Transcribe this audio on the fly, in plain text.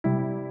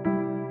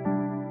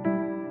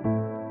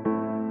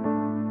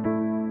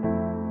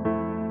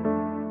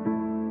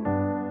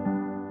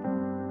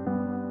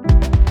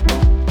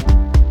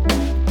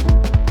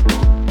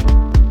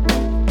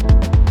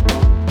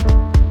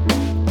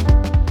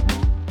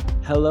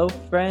Hello,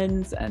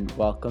 friends, and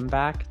welcome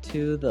back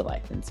to The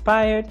Life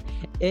Inspired.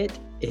 It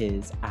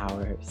is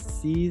our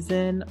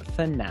season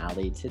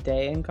finale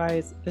today, and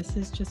guys, this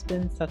has just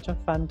been such a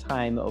fun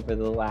time over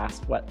the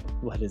last, what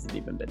has it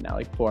even been now,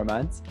 like 4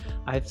 months?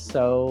 I've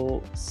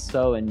so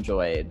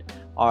enjoyed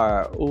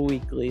our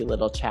weekly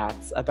little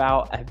chats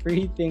about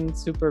everything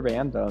super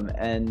random,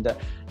 and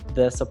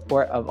the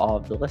support of all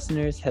of the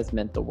listeners has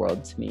meant the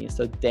world to me.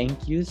 So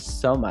thank you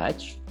so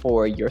much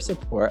for your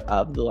support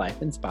of The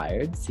Life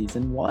Inspired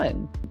Season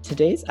 1.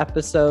 Today's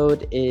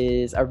episode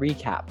is a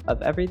recap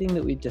of everything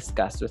that we've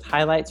discussed with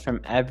highlights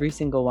from every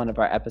single one of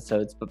our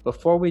episodes. But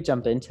before we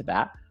jump into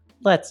that,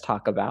 let's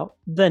talk about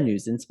the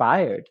news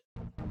inspired.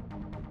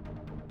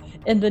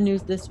 In the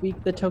news this week,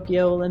 the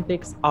Tokyo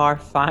Olympics are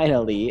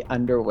finally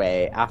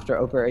underway after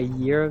over a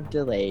year of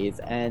delays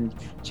and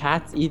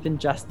chats even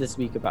just this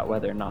week about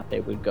whether or not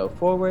they would go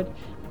forward.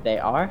 They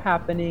are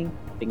happening.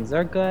 Things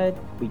are good.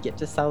 We get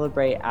to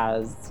celebrate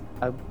as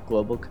a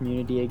global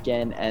community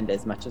again. And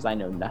as much as I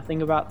know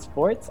nothing about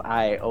sports,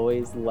 I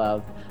always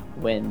love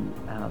when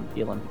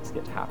the Olympics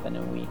get to happen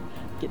and we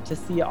get to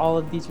see all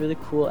of these really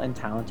cool and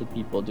talented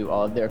people do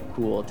all of their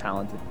cool,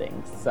 talented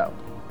things. So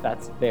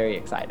that's very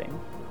exciting.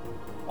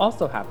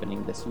 Also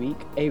happening this week,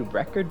 a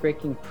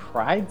record-breaking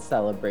Pride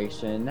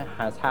celebration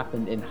has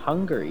happened in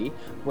Hungary,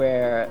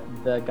 where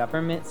the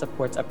government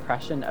supports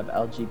oppression of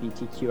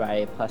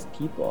LGBTQIA+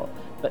 people.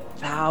 But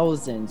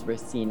thousands were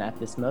seen at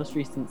this most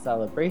recent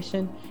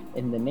celebration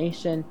in the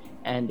nation,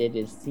 and it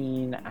is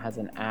seen as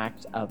an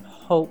act of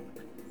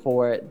hope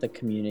for the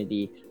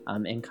community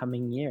in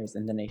coming years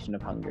in the nation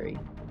of Hungary.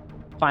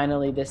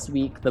 Finally, this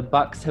week, the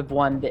Bucks have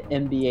won the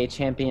NBA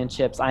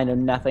championships. I know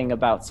nothing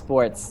about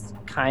sports.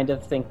 Kind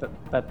of think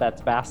that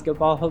that's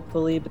basketball,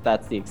 hopefully, but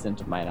that's the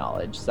extent of my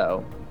knowledge.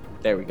 So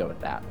there we go with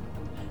that.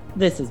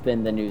 This has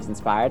been the News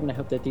Inspired, and I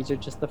hope that these are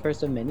just the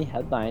first of many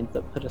headlines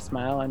that put a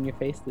smile on your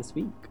face this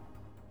week.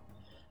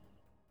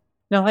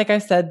 Now, like I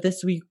said,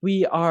 this week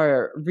we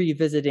are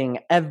revisiting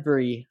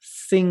every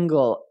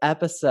single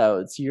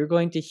episode. So you're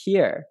going to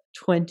hear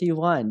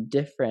 21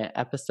 different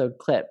episode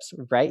clips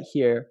right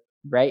here,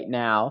 right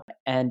now,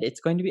 and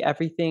it's going to be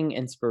everything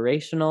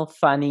inspirational,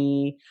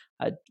 funny,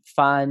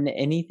 fun,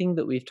 anything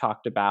that we've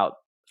talked about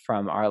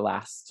from our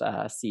last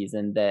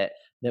season that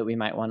we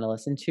might want to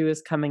listen to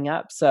is coming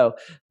up. So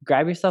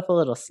grab yourself a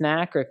little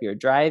snack, or if you're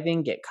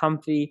driving, get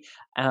comfy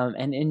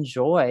and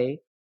enjoy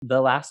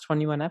the last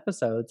 21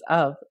 episodes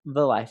of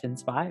The Life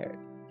Inspired.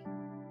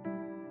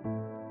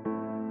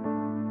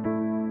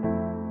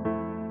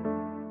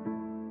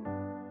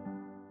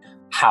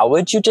 How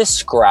would you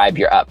describe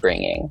your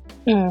upbringing?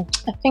 I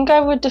think I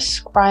would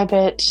describe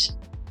it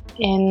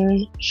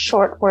in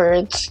short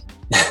words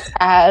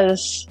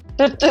as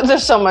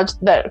there's so much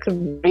that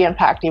could be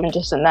unpacked even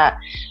just in that.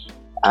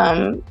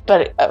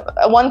 But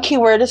one key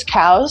word is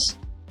cows.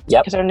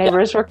 Yep. Because our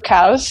neighbors were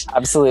cows.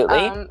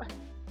 Absolutely.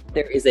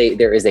 There is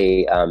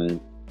a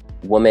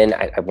woman,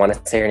 I want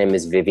to say her name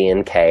is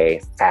Vivian K.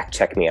 Fact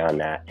check me on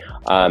that.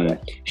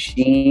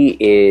 She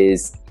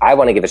is, I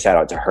want to give a shout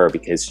out to her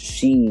because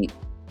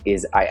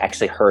I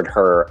actually heard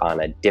her on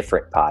a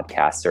different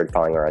podcast, started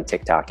following her on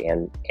TikTok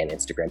and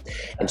Instagram.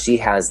 And she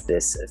has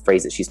this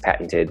phrase that she's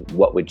patented,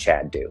 "What would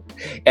Chad do?"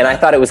 And I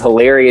thought it was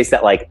hilarious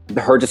that like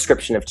her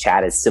description of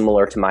Chad is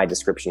similar to my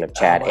description of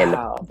Chad. And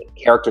the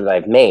character that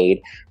I've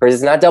made, hers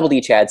is not Double D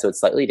Chad, so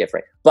it's slightly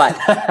different. But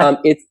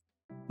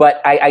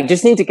But I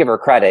just need to give her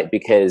credit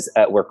because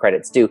where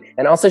credit's due.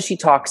 And also she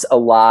talks a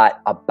lot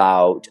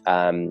about,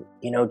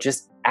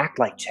 just act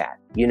like Chad,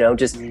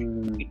 just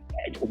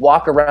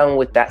walk around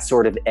with that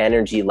sort of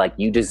energy, like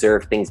you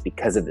deserve things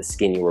because of the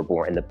skin you were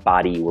born and the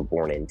body you were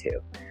born into.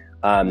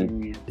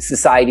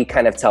 Society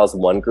kind of tells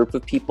one group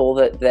of people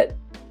that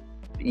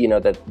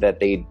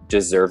they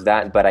deserve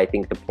that. But I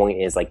think the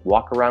point is like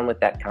walk around with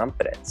that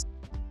confidence.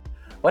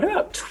 What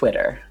about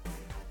Twitter?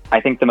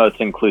 I think the most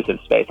inclusive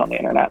space on the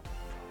internet.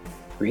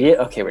 Really?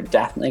 Okay, we're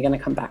definitely going to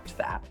come back to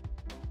that.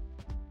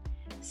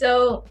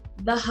 So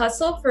the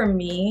hustle for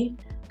me,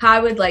 how I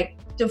would like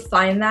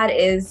define that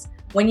is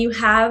when you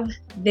have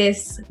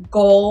this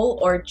goal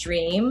or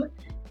dream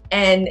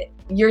and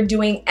you're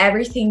doing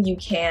everything you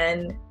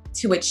can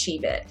to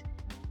achieve it.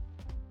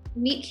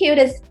 Meet cute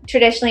is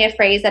traditionally a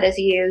phrase that is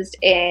used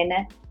in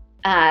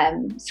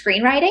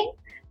screenwriting,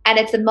 and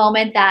it's a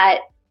moment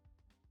that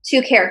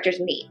two characters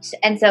meet.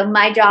 And so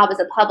my job as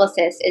a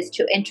publicist is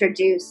to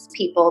introduce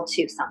people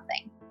to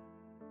something.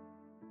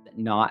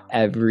 Not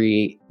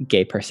every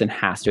gay person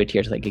has to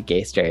adhere to like a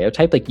gay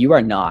stereotype. Like you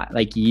are not.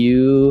 Like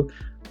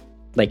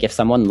if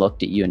someone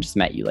looked at you and just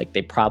met you, like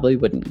they probably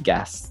wouldn't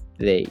guess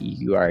that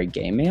you are a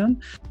gay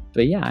man.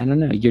 But yeah, I don't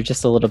know. You're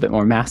just a little bit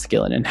more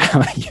masculine in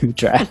how you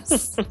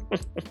dress.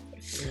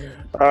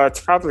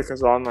 It's probably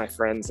because all my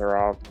friends are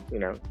all,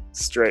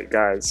 straight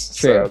guys.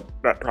 True. So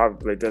that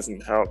probably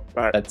doesn't help.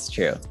 But That's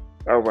true.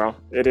 Oh, well,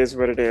 it is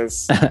what it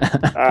is.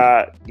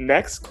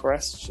 Next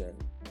question.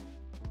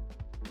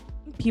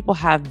 People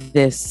have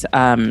this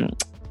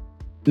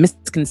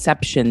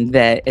misconception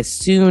that as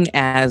soon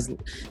as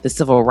the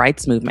civil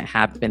rights movement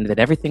happened, that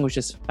everything was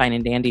just fine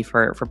and dandy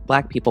for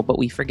Black people. But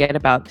we forget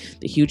about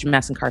the huge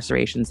mass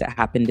incarcerations that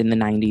happened in the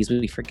 90s.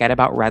 We forget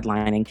about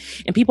redlining.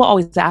 And people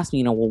always ask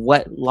me, well,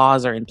 what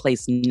laws are in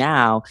place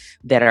now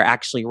that are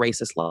actually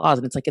racist laws?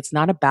 And it's like, it's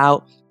not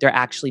about there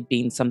actually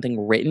being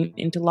something written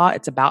into law.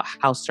 It's about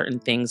how certain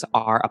things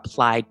are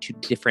applied to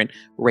different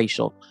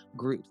racial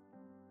groups.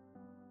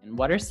 And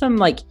what are some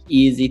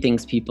easy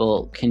things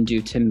people can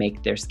do to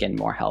make their skin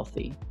more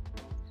healthy?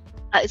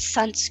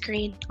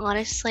 Sunscreen,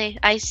 honestly.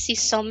 I see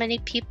so many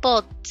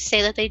people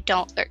say that they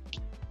don't wear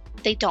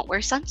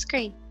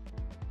sunscreen.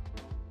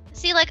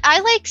 See, I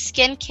like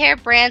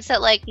skincare brands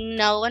that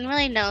no one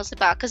really knows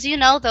about, because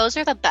those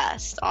are the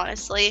best,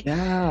 honestly.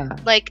 Yeah.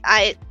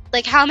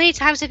 How many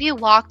times have you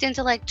walked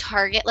into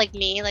Target, like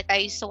me? I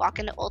used to walk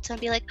into Ulta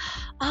and be like,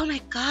 oh my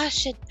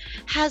gosh, it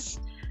has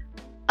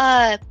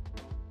a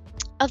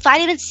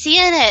vitamin C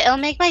in it. It'll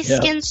make my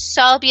skin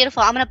so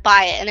beautiful. I'm gonna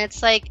buy it. And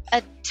it's a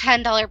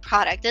 $10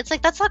 product. It's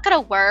that's not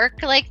gonna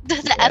work.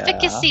 The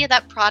efficacy of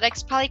that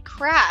product's probably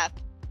crap.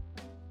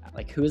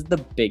 Who is the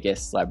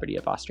biggest celebrity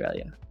of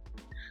Australia?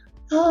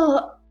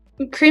 Oh,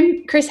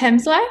 Chris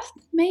Hemsworth,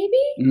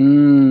 maybe?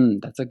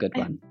 That's a good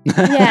one.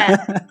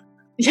 Yeah.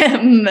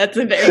 Yeah, that's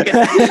a very good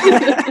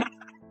one.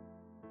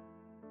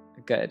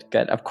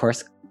 Good. Of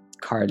course,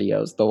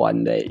 cardio's the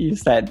one that you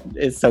said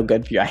is so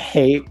good for you. I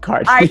hate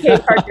cardio. I hate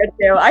cardio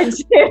too. I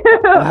do.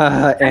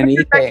 I'm a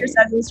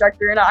exercise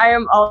instructor, and I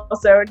am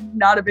also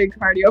not a big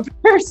cardio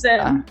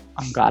person.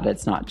 I'm glad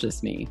it's not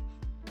just me.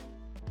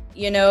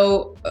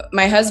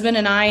 My husband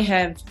and I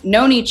have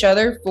known each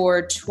other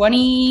for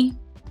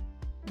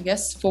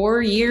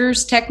 4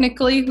 years,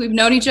 technically. We've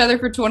known each other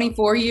for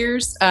 24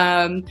 years.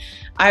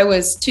 I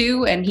was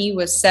 2 and he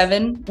was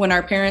 7 when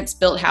our parents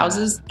built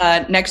houses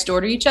next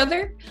door to each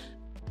other.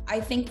 I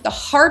think the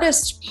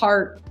hardest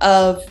part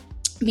of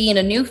being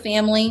a new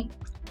family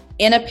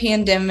in a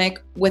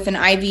pandemic with an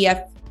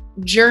IVF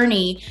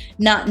journey,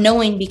 not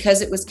knowing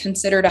because it was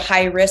considered a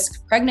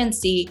high-risk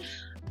pregnancy,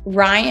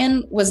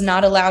 Ryan was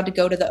not allowed to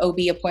go to the OB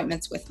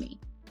appointments with me.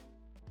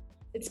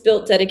 It's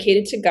built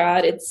dedicated to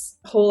God. Its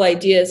whole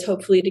idea is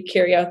hopefully to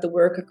carry out the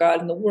work of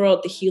God in the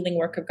world, the healing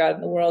work of God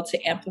in the world,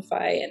 to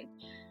amplify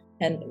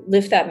and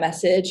lift that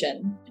message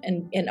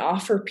and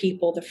offer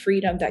people the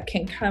freedom that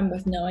can come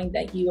with knowing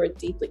that you are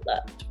deeply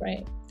loved,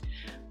 right?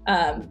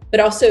 But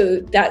also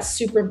that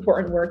super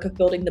important work of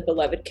building the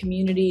beloved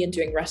community and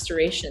doing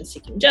restoration and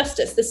seeking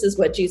justice. This is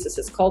what Jesus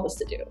has called us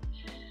to do.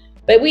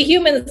 But we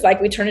humans,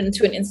 we turn it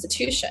into an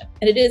institution,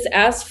 and it is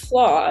as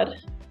flawed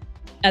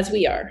as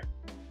we are.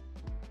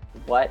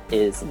 What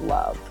is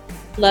love?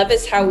 Love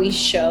is how we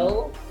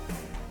show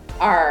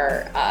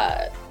our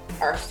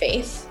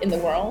faith in the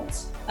world.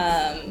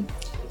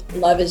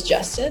 Love is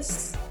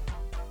justice.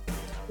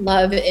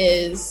 Love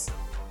is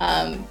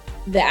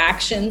the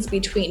actions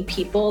between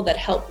people that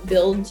help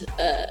build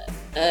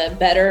a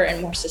better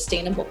and more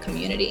sustainable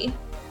community.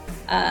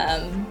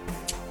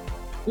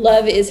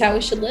 Love is how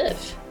we should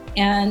live.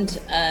 And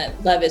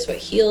love is what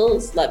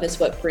heals. Love is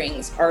what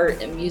brings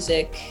art and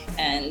music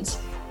and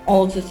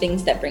all of the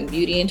things that bring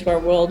beauty into our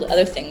world.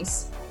 Other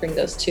things bring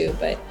those too,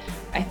 but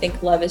I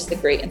think love is the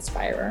great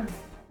inspirer.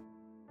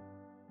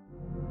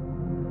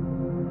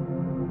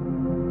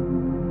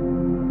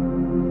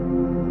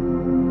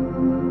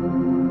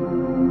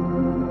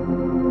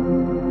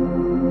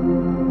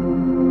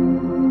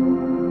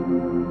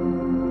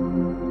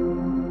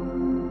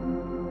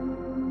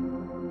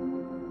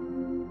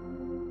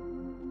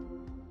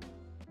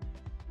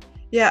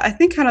 Yeah, I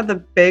think kind of the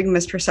big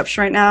misperception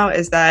right now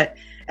is that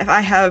if I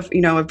have, a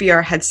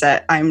VR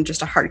headset, I'm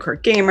just a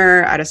hardcore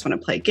gamer. I just want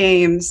to play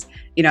games.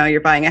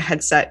 You're buying a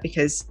headset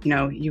because,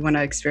 you want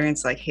to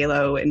experience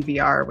Halo in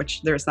VR,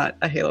 which there's not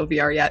a Halo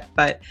VR yet.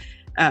 But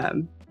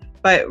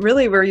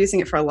really, we're using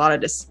it for a lot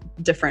of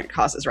different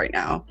causes right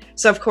now.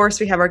 So, of course,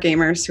 we have our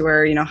gamers who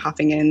are,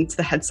 hopping into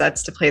the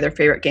headsets to play their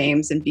favorite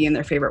games and be in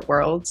their favorite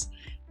worlds.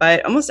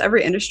 But almost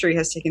every industry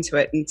has taken to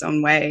it in its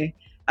own way.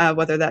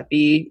 Whether that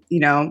be,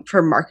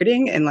 for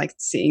marketing and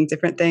seeing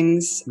different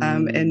things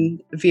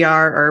in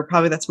VR, or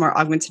probably that's more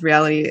augmented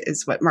reality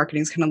is what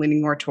marketing is kind of leaning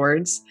more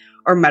towards,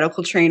 or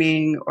medical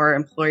training or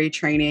employee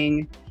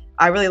training.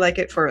 I really like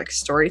it for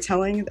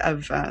storytelling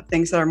of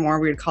things that are more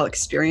we would call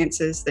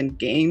experiences than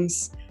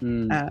games,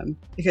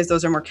 because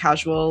those are more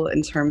casual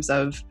in terms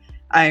of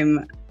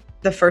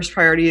the first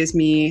priority is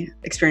me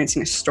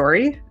experiencing a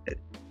story.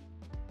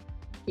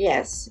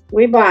 Yes,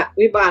 we bought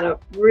a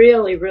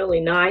really, really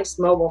nice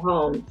mobile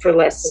home for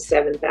less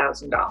than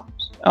 $7,000.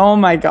 Oh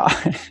my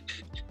God.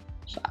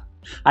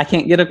 I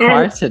can't get a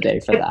car today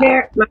for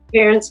that. My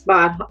parents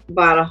bought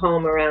a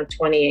home around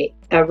a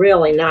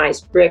really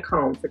nice brick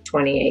home for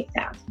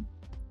 $28,000.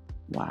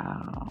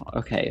 Wow.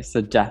 Okay,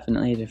 so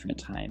definitely a different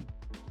time.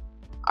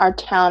 Our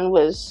town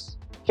was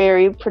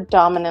very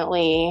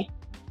predominantly,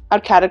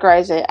 I'd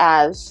categorize it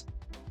as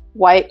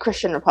white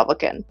Christian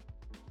Republican.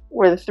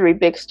 Were the 3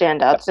 big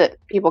standouts that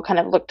people kind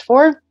of looked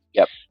for.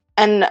 Yep.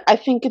 And I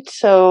think it's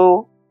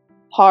so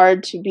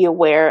hard to be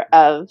aware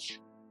of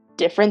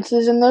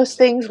differences in those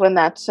things when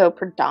that's so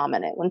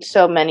predominant, when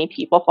so many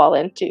people fall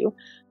into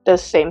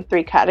those same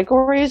three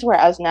categories.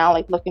 Whereas now,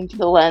 like, looking through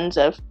the lens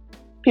of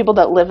people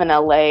that live in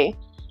LA,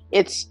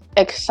 it's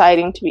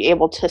exciting to be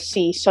able to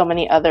see so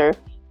many other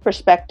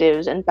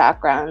perspectives and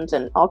backgrounds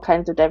and all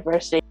kinds of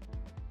diversity.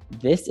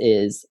 This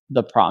is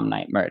the Prom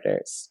Night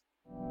Murders.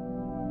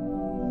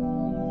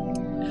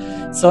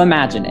 So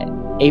imagine it,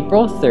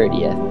 April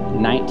 30th,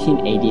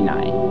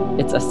 1989.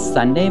 It's a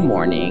Sunday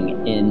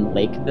morning in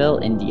Lakeville,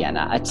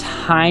 Indiana, a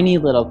tiny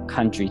little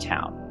country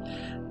town.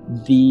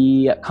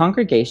 The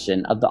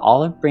congregation of the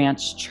Olive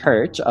Branch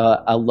Church,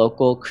 a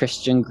local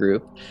Christian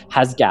group,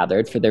 has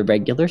gathered for their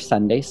regular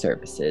Sunday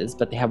services,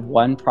 but they have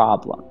one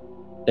problem.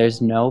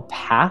 There's no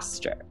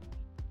pastor.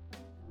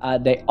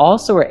 They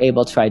also were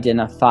able to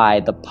identify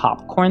the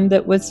popcorn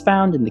that was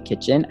found in the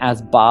kitchen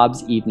as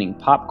Bob's evening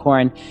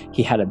popcorn.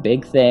 He had a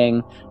big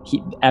thing.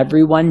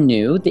 Everyone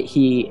knew that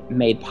he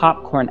made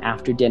popcorn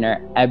after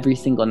dinner every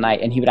single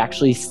night, and he would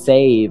actually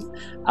save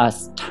a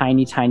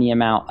tiny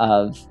amount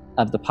of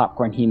the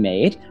popcorn he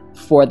made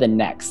for the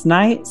next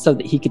night so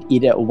that he could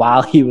eat it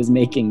while he was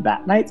making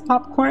that night's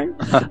popcorn.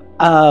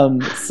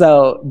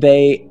 So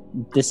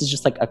this is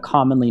just like a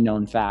commonly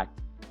known fact.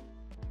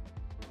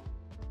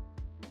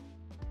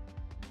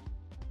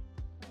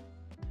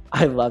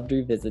 I loved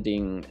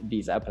revisiting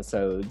these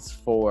episodes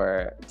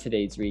for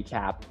today's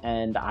recap,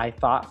 and I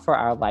thought for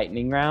our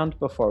lightning round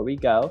before we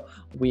go,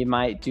 we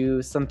might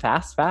do some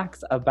fast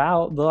facts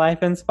about The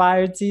Life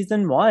Inspired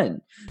Season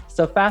 1.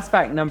 So fast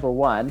fact number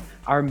 1,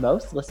 our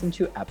most listened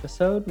to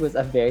episode was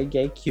a very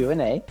gay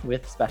Q&A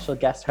with special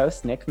guest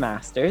host Nick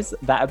Masters.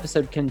 That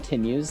episode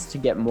continues to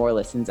get more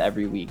listens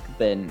every week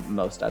than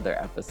most other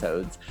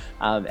episodes,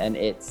 and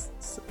it's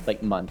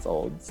like months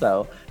old.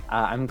 So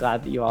I'm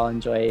glad that you all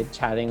enjoyed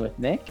chatting with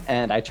Nick,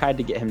 and I tried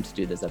to get him to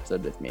do this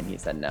episode with me and he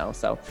said no.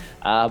 So,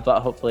 but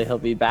hopefully he'll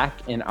be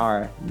back in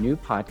our new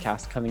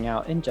podcast coming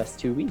out in just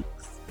 2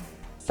 weeks.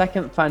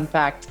 Second fun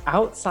fact,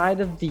 outside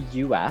of the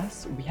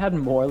US, we had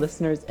more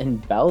listeners in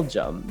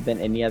Belgium than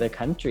any other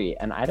country,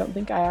 and I don't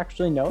think I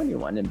actually know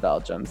anyone in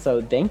Belgium.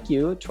 So thank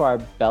you to our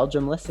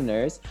Belgium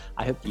listeners.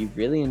 I hope you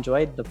really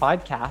enjoyed the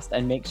podcast,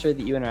 and make sure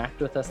that you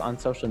interact with us on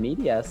social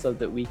media so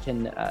that we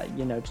can,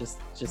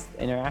 just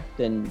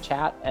interact and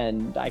chat,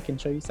 and I can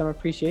show you some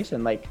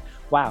appreciation. Like,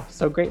 wow,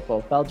 so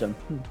grateful, Belgium.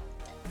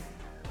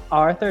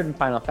 Our third and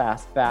final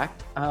fast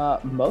fact,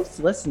 most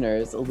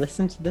listeners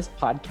listen to this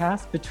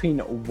podcast between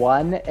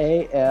 1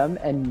 a.m.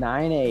 and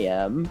 9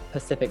 a.m.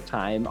 Pacific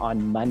time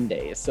on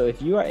Mondays. So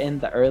if you are in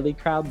the early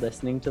crowd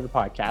listening to the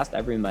podcast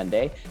every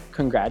Monday,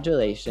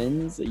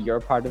 congratulations,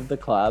 you're part of the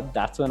club.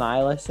 That's when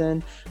I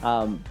listen.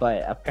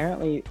 But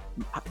apparently,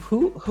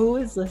 who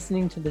is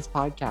listening to this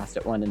podcast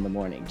at 1 in the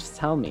morning? Just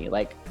tell me,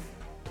 like,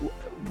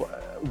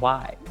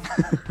 why?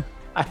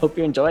 I hope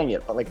you're enjoying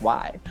it, but like,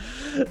 why?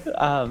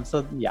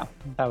 So yeah,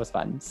 that was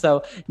fun.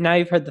 So now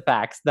you've heard the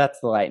facts.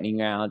 That's the lightning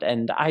round.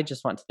 And I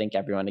just want to thank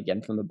everyone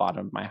again from the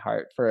bottom of my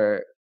heart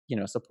for,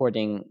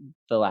 supporting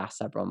the last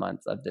several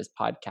months of this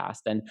podcast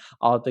and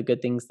all of the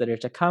good things that are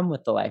to come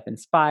with The Life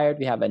Inspired.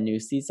 We have a new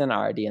season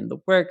already in the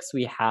works.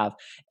 We have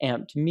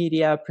Amped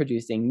Media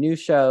producing new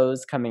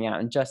shows coming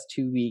out in just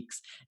 2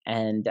 weeks,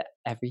 and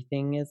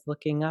everything is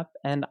looking up,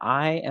 and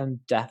I am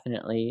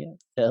definitely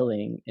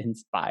feeling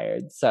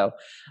inspired. So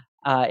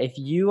if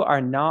you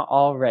are not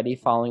already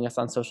following us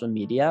on social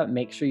media,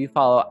 make sure you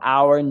follow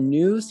our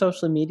new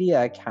social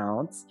media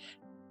accounts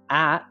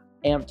at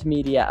Amped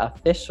Media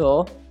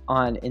Official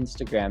on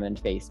Instagram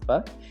and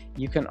Facebook.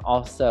 You can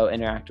also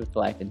interact with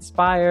Life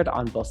Inspired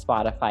on both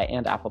Spotify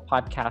and Apple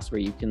Podcasts, where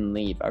you can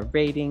leave a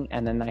rating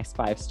and a nice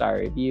 5-star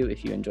review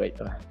if you enjoyed.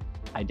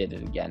 I did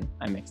it again.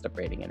 I mixed up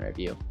rating and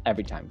review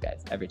every time,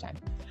 guys, every time.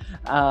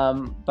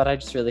 But I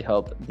just really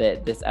hope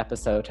that this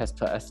episode has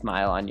put a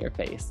smile on your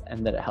face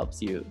and that it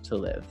helps you to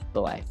live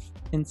the life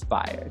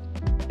inspired.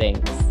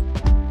 Thanks.